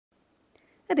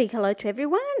A big hello to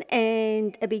everyone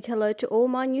and a big hello to all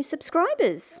my new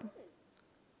subscribers.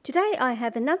 Today I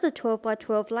have another 12 by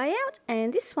 12 layout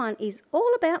and this one is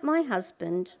all about my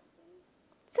husband.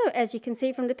 So as you can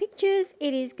see from the pictures,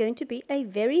 it is going to be a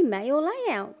very male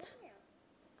layout.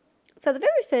 So the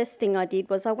very first thing I did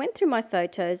was I went through my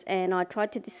photos and I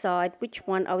tried to decide which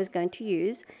one I was going to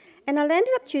use, and I ended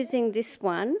up choosing this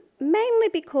one mainly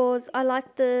because I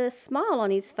like the smile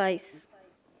on his face.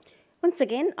 Once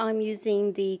again, I'm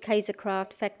using the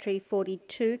Kaisercraft Factory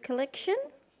 42 collection.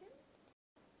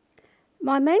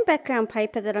 My main background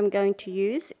paper that I'm going to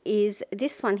use is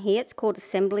this one here. It's called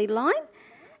Assembly Line.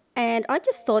 And I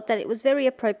just thought that it was very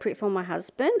appropriate for my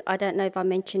husband. I don't know if I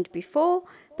mentioned before,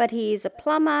 but he is a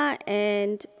plumber,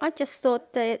 and I just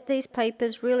thought that these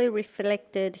papers really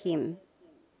reflected him.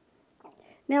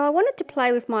 Now I wanted to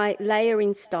play with my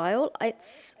layering style.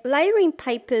 Layering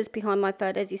papers behind my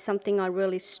photos is something I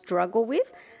really struggle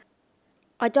with.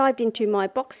 I dived into my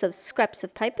box of scraps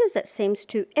of papers that seems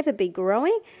to ever be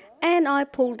growing, and I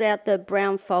pulled out the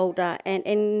brown folder and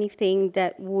anything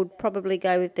that would probably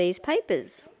go with these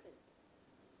papers.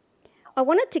 I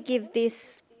wanted to give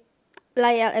this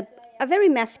layout a very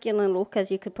masculine look, as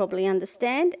you could probably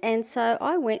understand, and so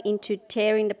I went into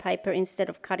tearing the paper instead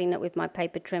of cutting it with my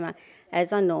paper trimmer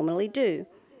as I normally do.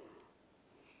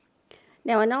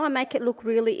 Now I know I make it look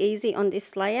really easy on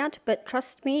this layout, but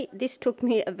trust me, this took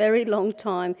me a very long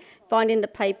time finding the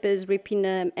papers, ripping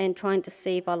them and trying to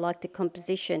see if I like the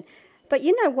composition. But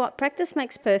you know what, practice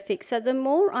makes perfect, so the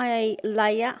more I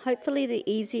layer, hopefully the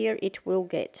easier it will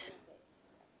get.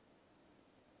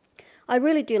 I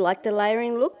really do like the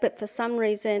layering look, but for some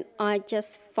reason I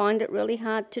just find it really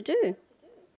hard to do.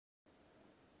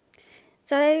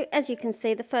 So as you can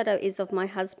see, the photo is of my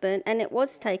husband and it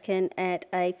was taken at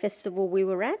a festival we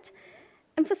were at.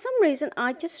 And for some reason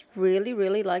I just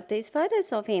really like these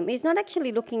photos of him. He's not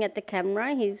actually looking at the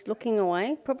camera, he's looking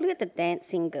away, probably at the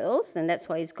dancing girls, and that's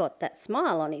why he's got that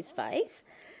smile on his face.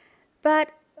 But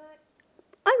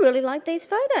I really like these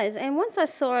photos, and once I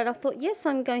saw it I thought, yes,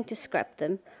 I'm going to scrap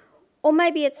them. Or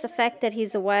maybe it's the fact that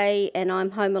he's away and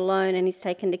I'm home alone and he's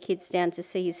taken the kids down to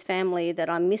see his family that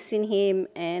I'm missing him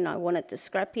and I wanted to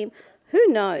scrap him. Who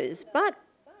knows? But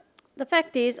the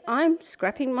fact is I'm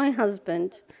scrapping my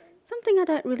husband, something I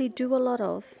don't really do a lot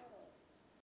of.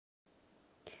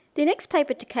 The next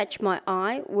paper to catch my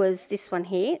eye was this one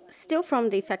here, still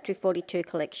from the Factory 42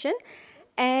 collection,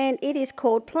 and it is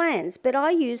called Plans, but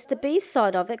I used the B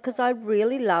side of it because I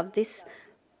really love this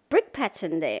brick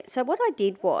pattern there. So what I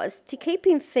did was, to keep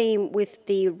in theme with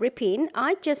the ripping,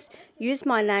 I just used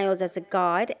my nails as a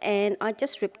guide and I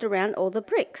just ripped around all the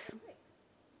bricks.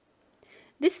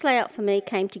 This layout for me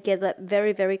came together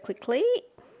very quickly.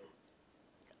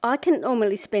 I can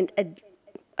normally spend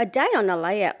a day on a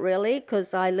layout really,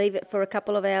 because I leave it for a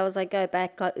couple of hours, I go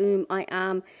back,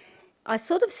 I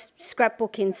sort of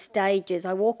scrapbook in stages.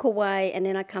 I walk away and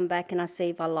then I come back and I see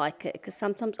if I like it, because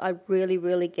sometimes I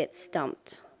really get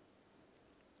stumped.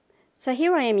 So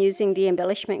here I am using the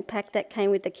embellishment pack that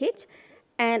came with the kit,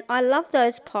 and I love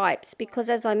those pipes because,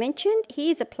 as I mentioned,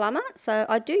 he is a plumber, so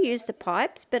I do use the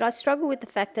pipes, but I struggle with the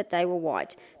fact that they were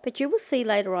white. But you will see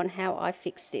later on how I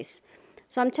fix this.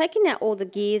 So I'm taking out all the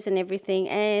gears and everything,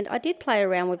 and I did play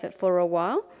around with it for a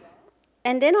while.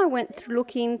 And then I went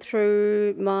looking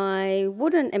through my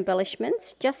wooden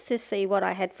embellishments just to see what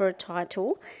I had for a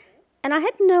title. And I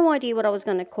had no idea what I was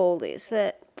going to call this,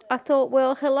 but I thought,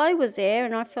 well, hello was there,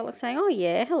 and I felt like saying, oh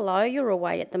yeah, hello, you're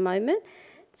away at the moment.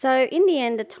 So in the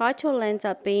end, the title ends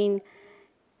up being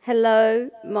Hello,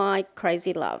 My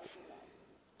Crazy Love.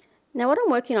 Now what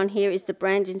I'm working on here is the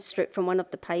branding strip from one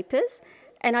of the papers,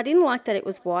 and I didn't like that it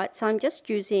was white, so I'm just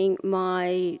using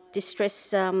my distress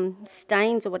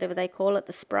stains, or whatever they call it,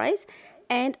 the sprays,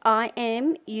 and I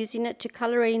am using it to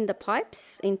colour in the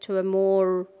pipes into a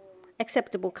more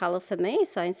acceptable colour for me.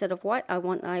 So instead of white, I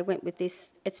went with this,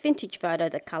 it's vintage photo,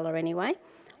 the colour anyway,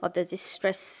 of the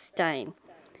distress stain.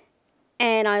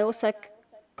 And I also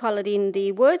coloured in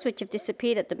the words, which have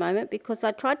disappeared at the moment because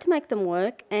I tried to make them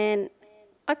work and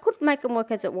I couldn't make them work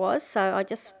as it was, so I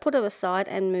just put it aside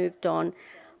and moved on.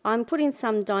 I'm putting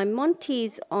some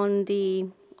diamantes on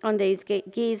these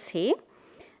gears here,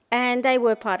 and they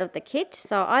were part of the kit,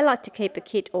 so I like to keep a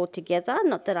kit all together.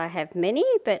 Not that I have many,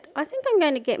 but I think I'm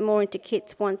going to get more into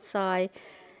kits once I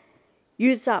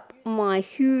use up my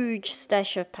huge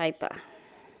stash of paper.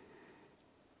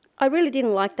 I really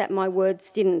didn't like that my words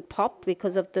didn't pop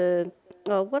because of the,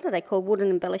 what are they called, wooden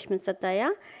embellishments that they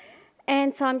are.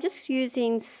 And so I'm just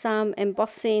using some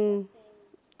embossing,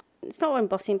 it's not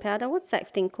embossing powder, what's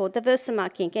that thing called? The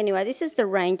Versamark ink. Anyway, this is the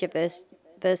range of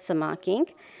Versamark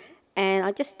ink. and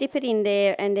I just dip it in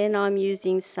there, and then I'm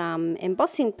using some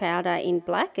embossing powder in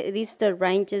black. It is the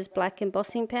Ranger's black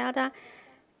embossing powder,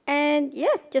 and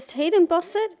yeah, just heat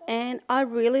emboss it, and I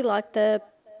really like the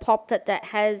pop that that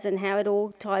has and how it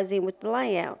all ties in with the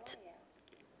layout.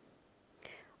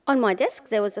 On my desk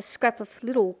there was a scrap of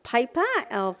little paper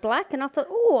of black, and I thought,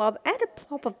 oh, I'll add a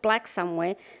pop of black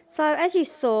somewhere. So as you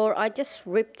saw, I just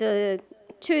ripped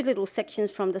two little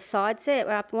sections from the sides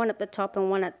there, one at the top and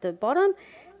one at the bottom,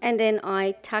 and then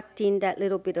I tucked in that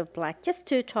little bit of black just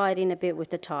to tie it in a bit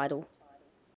with the title.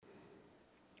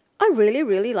 I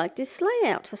really like this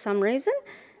layout for some reason.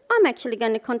 I'm actually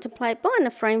going to contemplate buying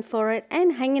a frame for it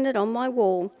and hanging it on my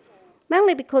wall.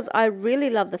 Mainly because I really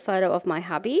love the photo of my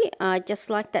hubby. I just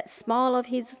like that smile of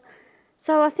his.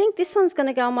 So I think this one's going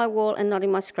to go on my wall and not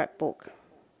in my scrapbook.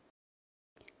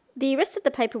 The rest of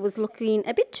the paper was looking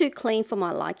a bit too clean for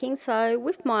my liking, so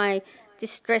with my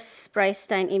Distress Spray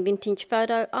Stain in Vintage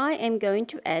Photo, I am going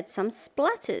to add some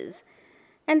splatters.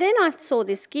 And then I saw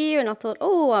this gear and I thought,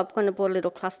 oh, I'm going to put a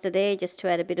little cluster there just to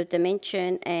add a bit of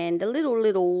dimension, and a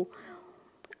little,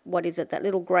 what is it, that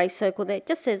little grey circle there, it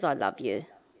just says I love you.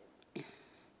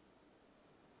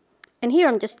 And here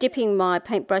I'm just dipping my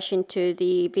paintbrush into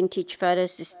the Vintage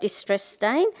Photos Distress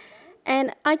Stain,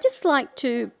 and I just like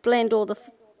to blend all the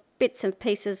bits and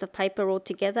pieces of paper all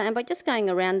together, and by just going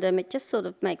around them it just sort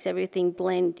of makes everything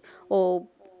blend or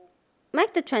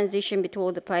make the transition between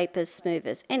all the papers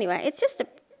smoother. Anyway, it's just a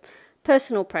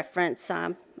personal preference.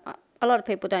 A lot of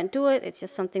people don't do it. It's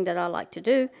just something that I like to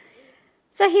do.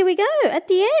 So here we go at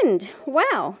the end.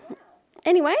 Wow.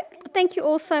 Anyway, thank you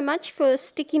all so much for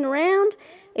sticking around.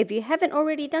 If you haven't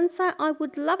already done so, I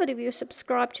would love it if you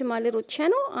subscribe to my little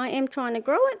channel. I am trying to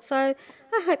grow it, so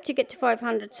I hope to get to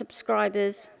 500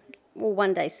 subscribers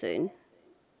one day soon.